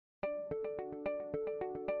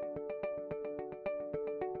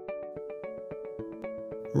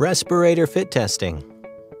Respirator Fit Testing.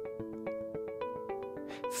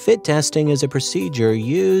 Fit testing is a procedure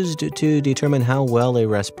used to determine how well a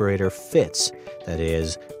respirator fits, that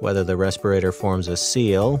is, whether the respirator forms a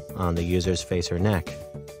seal on the user's face or neck.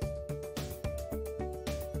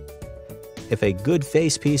 If a good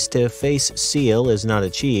face-piece-to-face seal is not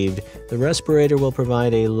achieved, the respirator will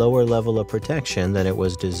provide a lower level of protection than it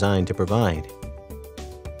was designed to provide.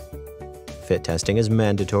 Fit testing is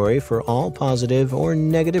mandatory for all positive or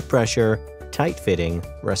negative pressure, tight-fitting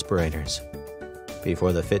respirators.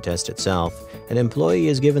 Before the fit test itself, an employee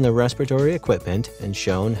is given the respiratory equipment and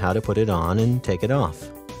shown how to put it on and take it off.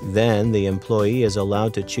 Then, the employee is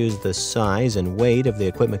allowed to choose the size and weight of the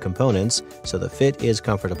equipment components so the fit is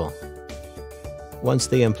comfortable. Once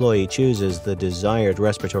the employee chooses the desired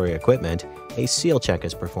respiratory equipment, a seal check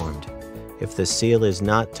is performed. If the seal is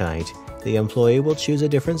not tight, the employee will choose a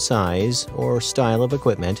different size or style of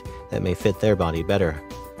equipment that may fit their body better.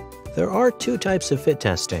 There are two types of fit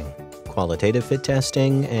testing: Qualitative Fit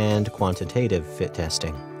Testing and Quantitative Fit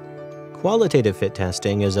Testing. Qualitative Fit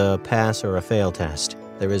Testing is a pass or a fail test.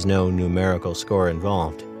 There is no numerical score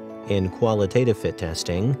involved. In Qualitative Fit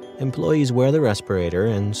Testing, employees wear the respirator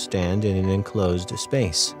and stand in an enclosed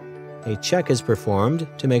space. A check is performed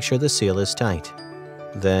to make sure the seal is tight.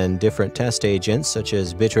 Then different test agents such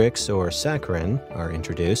as Bitrix or saccharin are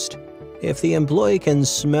introduced. If the employee can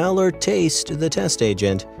smell or taste the test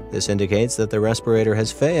agent, this indicates that the respirator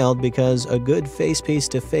has failed because a good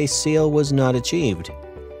face-piece-to-face seal was not achieved.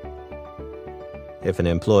 If an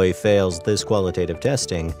employee fails this qualitative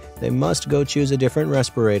testing, they must go choose a different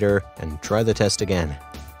respirator and try the test again.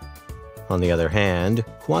 On the other hand,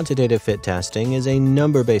 quantitative fit testing is a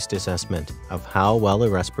number-based assessment of how well a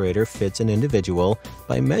respirator fits an individual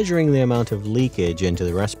by measuring the amount of leakage into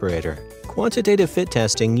the respirator. Quantitative fit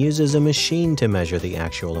testing uses a machine to measure the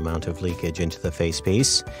actual amount of leakage into the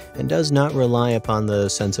facepiece and does not rely upon the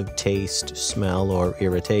sense of taste, smell, or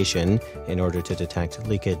irritation in order to detect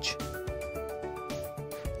leakage.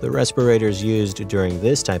 The respirators used during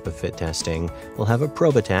this type of fit testing will have a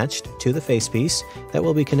probe attached to the facepiece that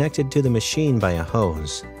will be connected to the machine by a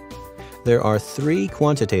hose. There are 3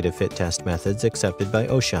 quantitative fit test methods accepted by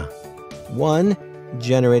OSHA. 1.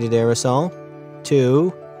 Generated aerosol.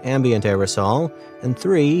 2. Ambient aerosol. And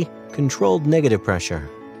 3. Controlled negative pressure.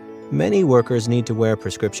 Many workers need to wear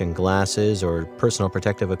prescription glasses or personal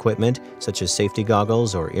protective equipment such as safety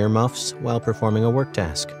goggles or earmuffs while performing a work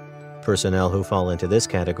task. Personnel who fall into this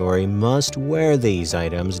category must wear these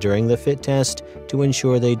items during the fit test to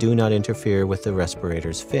ensure they do not interfere with the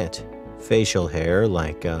respirator's fit. Facial hair,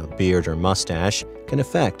 like a beard or mustache, can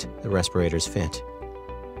affect the respirator's fit.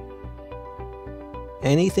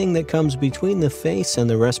 Anything that comes between the face and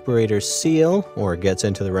the respirator's seal or gets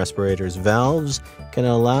into the respirator's valves can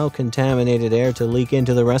allow contaminated air to leak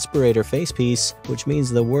into the respirator facepiece, which means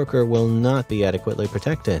the worker will not be adequately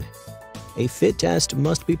protected. A fit test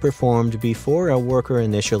must be performed before a worker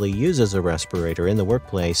initially uses a respirator in the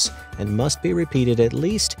workplace and must be repeated at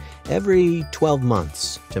least every 12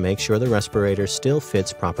 months to make sure the respirator still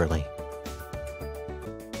fits properly.